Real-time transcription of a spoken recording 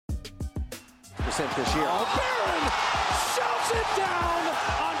100% this year. Oh, Barron shoves it down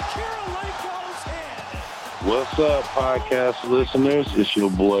on Kirilenko's head. What's up, podcast listeners? It's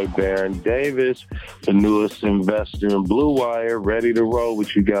your boy Baron Davis, the newest investor in Blue Wire, ready to roll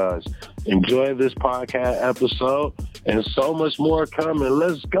with you guys. Enjoy this podcast episode and so much more coming.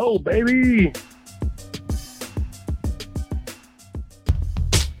 Let's go, baby!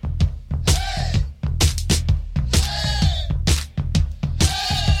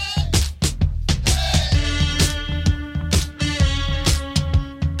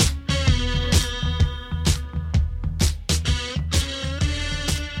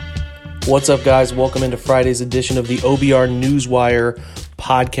 What's up, guys? Welcome into Friday's edition of the OBR Newswire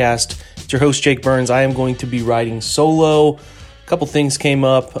podcast. It's your host, Jake Burns. I am going to be riding solo. A couple things came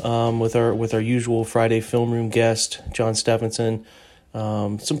up with our usual Friday film room guest, John Stephenson.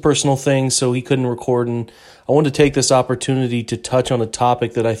 Some personal things, so he couldn't record, and I wanted to take this opportunity to touch on a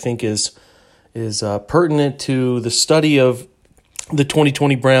topic that I think is pertinent to the study of the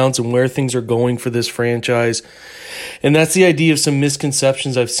 2020 Browns and where things are going for this franchise. And that's the idea of some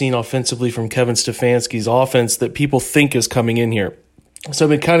misconceptions I've seen offensively from Kevin Stefanski's offense that people think is coming in here. So I've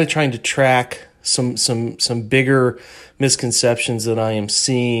been kind of trying to track some bigger misconceptions that I am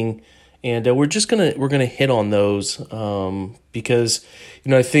seeing, and we're gonna hit on those because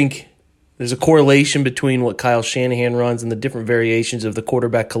I think there's a correlation between what Kyle Shanahan runs and the different variations of the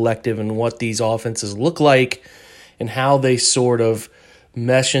quarterback collective and what these offenses look like and how they sort of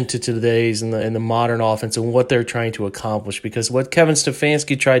mesh into today's and the modern offense and what they're trying to accomplish. Because what Kevin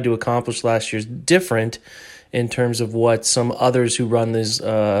Stefanski tried to accomplish last year is different in terms of what some others who run this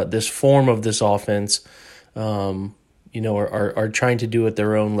form of this offense, are trying to do at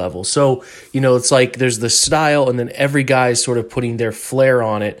their own level. So, it's like there's the style, and then every guy is sort of putting their flair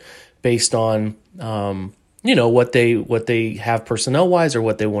on it based on, what they have personnel wise or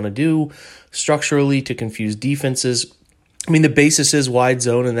what they want to do structurally to confuse defenses. I mean, the basis is wide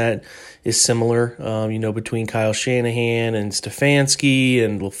zone, and that is similar, between Kyle Shanahan and Stefanski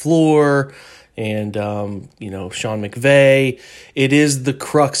and LaFleur and, Sean McVay. It is the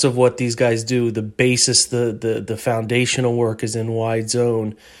crux of what these guys do. The basis, the foundational work is in wide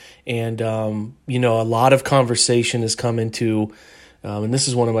zone. And, a lot of conversation has come into, and this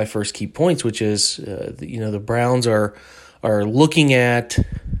is one of my first key points, which is, the Browns are looking at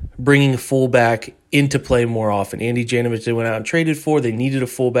bringing a fullback into play more often. Andy Janovich, they went out and traded for. They needed a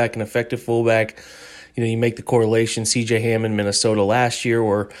fullback, an effective fullback. You make the correlation, C.J. Hammond, Minnesota last year,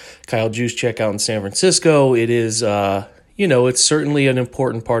 or Kyle Juszczyk out in San Francisco. It is, it's certainly an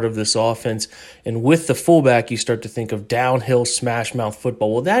important part of this offense. And with the fullback, you start to think of downhill smash mouth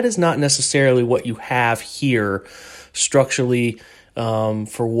football. Well, that is not necessarily what you have here structurally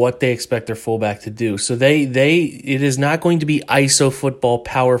for what they expect their fullback to do. So it is not going to be ISO football,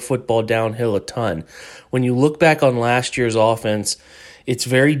 power football, downhill a ton. When you look back on last year's offense, it's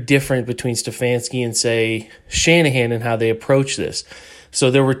very different between Stefanski and, say, Shanahan and how they approach this.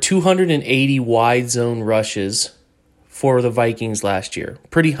 So there were 280 wide zone rushes for the Vikings last year.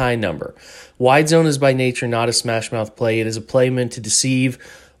 Pretty high number. Wide zone is by nature not a smash mouth play. It is a play meant to deceive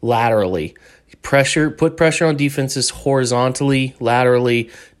laterally. Put pressure on defenses horizontally,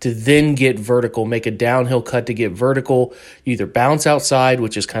 laterally, to then get vertical, make a downhill cut to get vertical. You either bounce outside,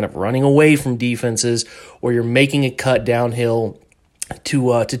 which is kind of running away from defenses, or you're making a cut downhill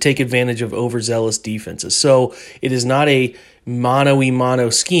to take advantage of overzealous defenses. So it is not a mano-a-mano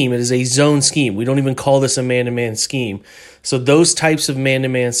scheme. It is a zone scheme. We don't even call this a man-to-man scheme. So those types of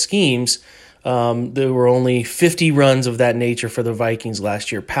man-to-man schemes, there were only 50 runs of that nature for the Vikings last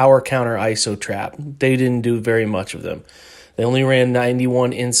year. Power counter, ISO trap. They didn't do very much of them. They only ran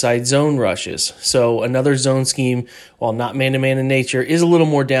 91 inside zone rushes. So another zone scheme, while not man-to-man in nature, is a little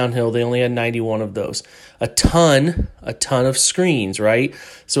more downhill. They only had 91 of those. A ton of screens, right?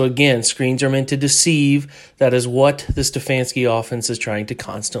 So again, screens are meant to deceive. That is what the Stefanski offense is trying to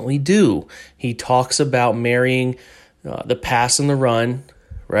constantly do. He talks about marrying the pass and the run,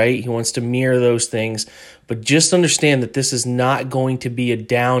 right? He wants to mirror those things. But just understand that this is not going to be a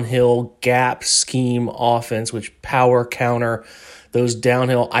downhill gap scheme offense, which power counter, those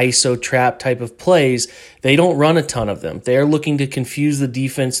downhill ISO trap type of plays. They don't run a ton of them. They're looking to confuse the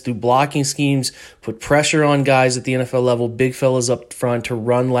defense through blocking schemes, put pressure on guys at the NFL level, big fellas up front to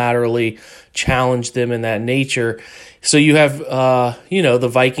run laterally, challenge them in that nature. So you have, the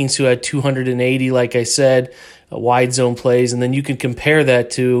Vikings who had 280, like I said, wide zone plays, and then you can compare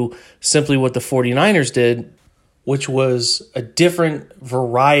that to simply what the 49ers did, which was a different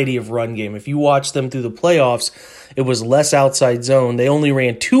variety of run game. If you watch them through the playoffs, It was less outside zone. They only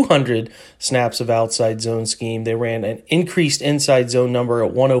ran 200 snaps of outside zone scheme. They ran an increased inside zone number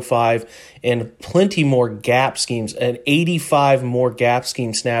at 105 and plenty more gap schemes, and 85 more gap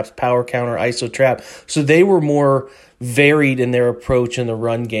scheme snaps, power counter, iso trap. So they were more varied in their approach in the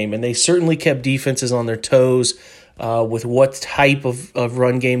run game, and they certainly kept defenses on their toes with what type of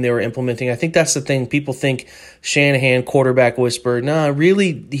run game they were implementing. I think that's the thing. People think Shanahan, quarterback whisperer. Nah,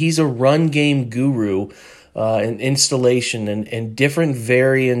 really, he's a run game guru and installation and different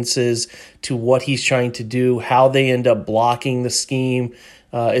variances to what he's trying to do. How they end up blocking the scheme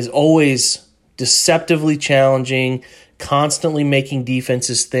is always deceptively challenging, constantly making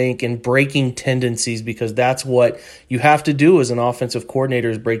defenses think and breaking tendencies, because that's what you have to do as an offensive coordinator,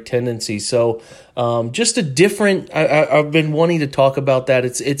 is break tendencies. So just a different, I've been wanting to talk about that.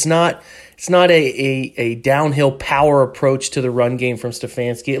 It's not a downhill power approach to the run game from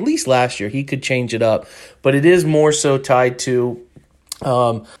Stefanski. At least last year, he could change it up, but it is more so tied to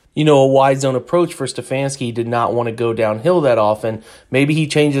a wide zone approach for Stefanski. He did not want to go downhill that often. Maybe he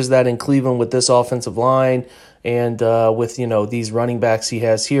changes that in Cleveland with this offensive line and with, these running backs he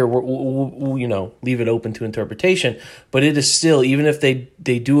has here. We'll leave it open to interpretation. But it is still, even if they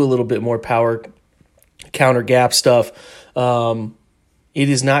do a little bit more power counter gap stuff, it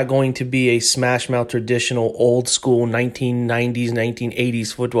is not going to be a smash mouth traditional old school 1990s,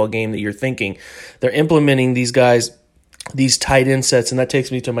 1980s football game that you're thinking. They're implementing these guys, these tight end sets, and that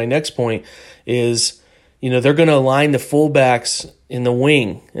takes me to my next point is, they're going to align the fullbacks in the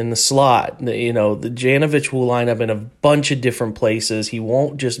wing, in the slot. The Janovich will line up in a bunch of different places. He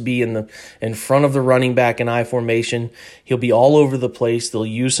won't just be in front of the running back in I formation. He'll be all over the place. They'll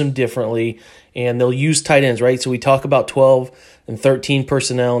use him differently, and they'll use tight ends, right? So we talk about 12 and 13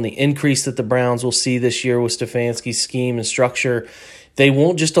 personnel and the increase that the Browns will see this year with Stefanski's scheme and structure. They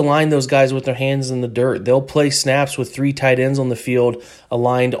won't just align those guys with their hands in the dirt. They'll play snaps with 3 tight ends on the field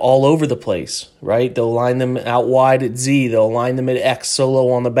aligned all over the place, right? They'll line them out wide at Z. They'll line them at X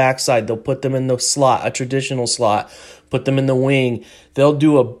solo on the backside. They'll put them in the slot, a traditional slot, put them in the wing. They'll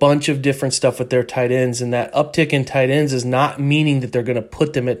do a bunch of different stuff with their tight ends, and that uptick in tight ends is not meaning that they're going to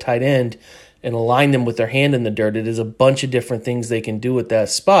put them at tight end and align them with their hand in the dirt. It is a bunch of different things they can do with that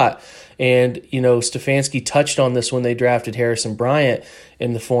spot. And, Stefanski touched on this when they drafted Harrison Bryant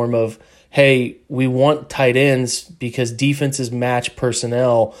in the form of, hey, we want tight ends because defenses match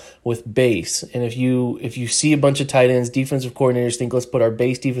personnel with base. And if you see a bunch of tight ends, defensive coordinators think, let's put our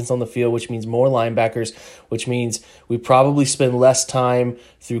base defense on the field, which means more linebackers, which means we probably spend less time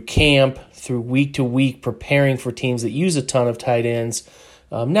through camp, through week to week, preparing for teams that use a ton of tight ends.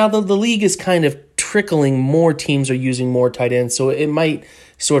 Now the league is kind of trickling, more teams are using more tight ends, so it might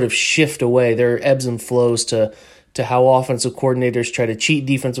sort of shift away. There are ebbs and flows to how offensive coordinators try to cheat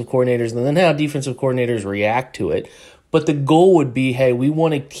defensive coordinators and then how defensive coordinators react to it. But the goal would be, hey, we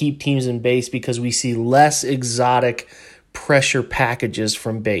want to keep teams in base because we see less exotic pressure packages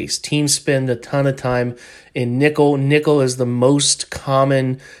from base. Teams spend a ton of time in nickel. Nickel is the most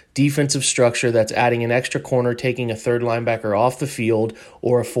common defensive structure that's adding an extra corner, taking a third linebacker off the field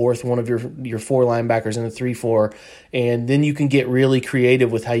or a fourth, one of your 4 linebackers in a 3-4. And then you can get really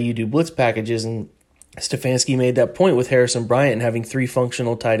creative with how you do blitz packages. And Stefanski made that point with Harrison Bryant and having 3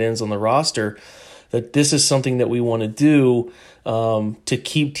 functional tight ends on the roster, that this is something that we want to do to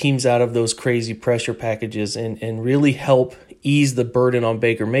keep teams out of those crazy pressure packages and really help ease the burden on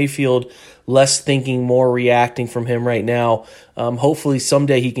Baker Mayfield. Less thinking, more reacting from him right now. Hopefully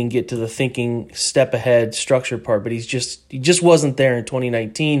someday he can get to the thinking step ahead structure part, but he just wasn't there in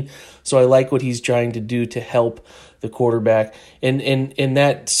 2019. So I like what he's trying to do to help the quarterback. And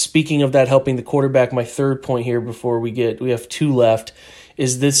that, speaking of that helping the quarterback, my third point here before we have 2 left,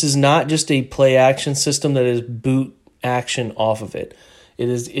 is this is not just a play action system that is boot action off of it. It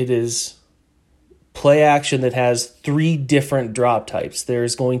is play action that has 3 different drop types.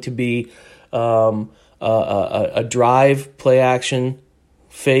 There's going to be a drive play action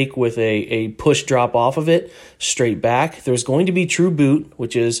fake with a push drop off of it straight back. There's going to be true boot,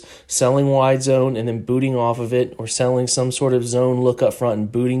 which is selling wide zone and then booting off of it, or selling some sort of zone look up front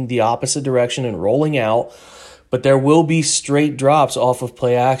and booting the opposite direction and rolling out. But there will be straight drops off of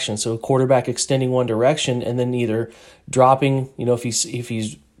play action. So a quarterback extending one direction and then either dropping, if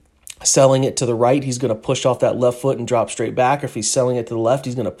he's selling it to the right, he's going to push off that left foot and drop straight back. Or if he's selling it to the left,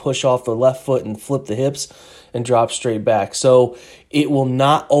 he's going to push off the left foot and flip the hips and drop straight back. So it will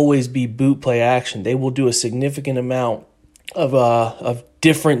not always be boot play action. They will do a significant amount of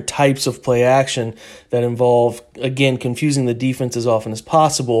different types of play action that involve, again, confusing the defense as often as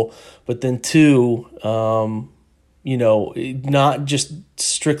possible, but then 2, not just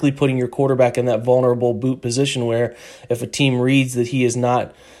strictly putting your quarterback in that vulnerable boot position where if a team reads that he is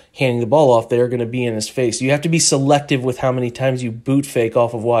not handing the ball off, they're going to be in his face. You have to be selective with how many times you boot fake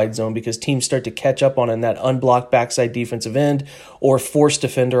off of wide zone because teams start to catch up on it, and that unblocked backside defensive end or force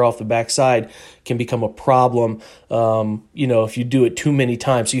defender off the backside can become a problem, if you do it too many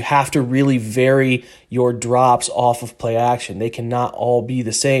times. So you have to really vary your drops off of play action. They cannot all be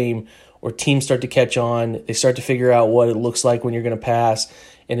the same, or teams start to catch on. They start to figure out what it looks like when you're going to pass,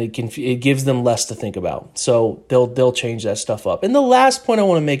 and it gives them less to think about. So they'll change that stuff up. And the last point I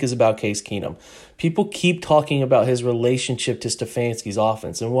want to make is about Case Keenum. People keep talking about his relationship to Stefanski's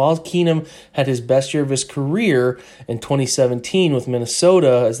offense. And while Keenum had his best year of his career in 2017 with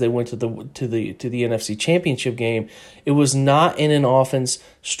Minnesota as they went to the NFC Championship game, it was not in an offense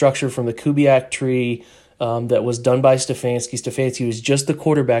structured from the Kubiak tree that was done by Stefanski. Stefanski was just the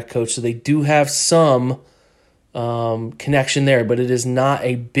quarterback coach, so they do have some connection there, but it is not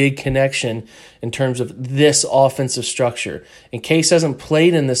a big connection in terms of this offensive structure. And Case hasn't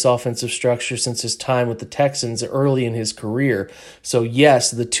played in this offensive structure since his time with the Texans early in his career. So yes,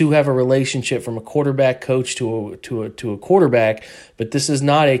 the two have a relationship from a quarterback coach to a quarterback, but this is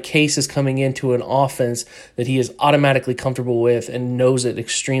not a Case is coming into an offense that he is automatically comfortable with and knows it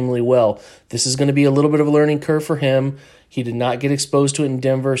extremely well. This is going to be a little bit of a learning curve for him. He did not get exposed to it in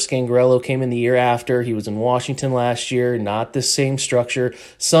Denver. Scangarello came in the year after. He was in Washington last year. Not the same structure.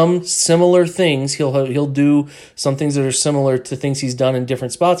 Some similar things. He'll do some things that are similar to things he's done in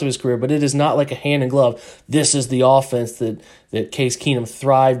different spots of his career, but it is not like a hand in glove. This is the offense that Case Keenum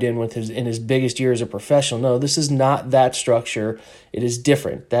thrived in in his biggest year as a professional. No, this is not that structure. It is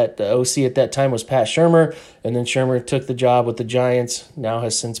different. That OC at that time was Pat Shurmur, and then Shurmur took the job with the Giants. Now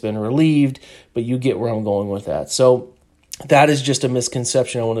has since been relieved, but you get where I'm going with that. So that is just a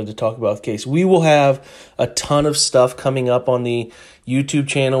misconception I wanted to talk about with Case. We will have a ton of stuff coming up on the YouTube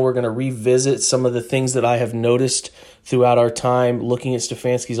channel. We're going to revisit some of the things that I have noticed throughout our time looking at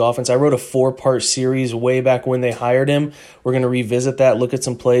Stefanski's offense. I wrote a 4-part series way back when they hired him. We're going to revisit that, look at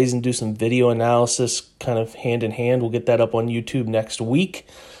some plays, and do some video analysis kind of hand in hand. We'll get that up on YouTube next week.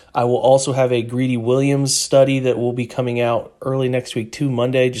 I will also have a Greedy Williams study that will be coming out early next week too,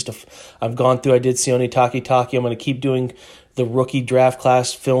 Monday. I did Sione Takitaki. I'm going to keep doing the rookie draft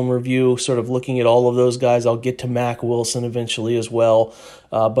class film review, sort of looking at all of those guys. I'll get to Mack Wilson eventually as well,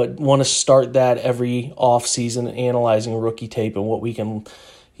 but want to start that every offseason, analyzing rookie tape and what we can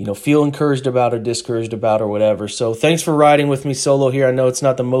feel encouraged about or discouraged about or whatever. So thanks for riding with me solo here. I know it's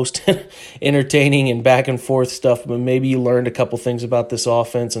not the most entertaining and back and forth stuff, but maybe you learned a couple things about this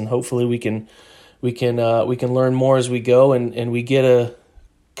offense, and hopefully we can learn more as we go, and we get a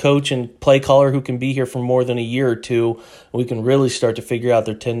coach and play caller who can be here for more than a year or two, and we can really start to figure out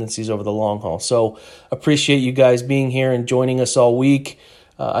their tendencies over the long haul. So appreciate you guys being here and joining us all week.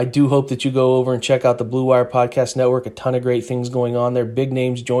 I do hope that you go over and check out the Blue Wire Podcast Network. A ton of great things going on there. Big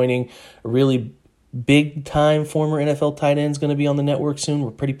names joining. A really big-time former NFL tight end is going to be on the network soon.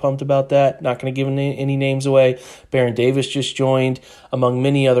 We're pretty pumped about that. Not going to give any names away. Baron Davis just joined, among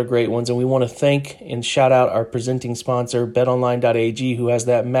many other great ones. And we want to thank and shout out our presenting sponsor, BetOnline.ag, who has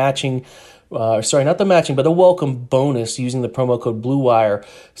that matching a welcome bonus using the promo code BlueWire,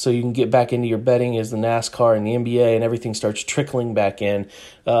 so you can get back into your betting as the NASCAR and the NBA and everything starts trickling back in.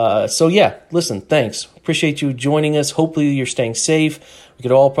 Listen, thanks. Appreciate you joining us. Hopefully you're staying safe. We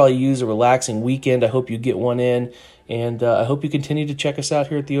could all probably use a relaxing weekend. I hope you get one in, and I hope you continue to check us out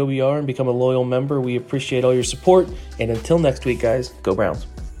here at the OBR and become a loyal member. We appreciate all your support, and until next week, guys, go Browns.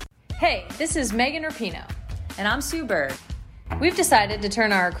 Hey, this is Megan Rapinoe. And I'm Sue Bird. We've decided to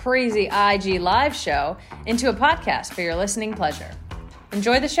turn our crazy IG live show into a podcast for your listening pleasure.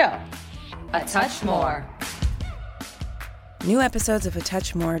 Enjoy the show. A Touch More. New episodes of A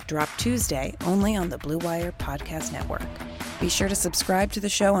Touch More drop Tuesday only on the Blue Wire Podcast Network. Be sure to subscribe to the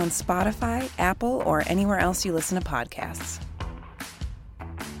show on Spotify, Apple, or anywhere else you listen to podcasts.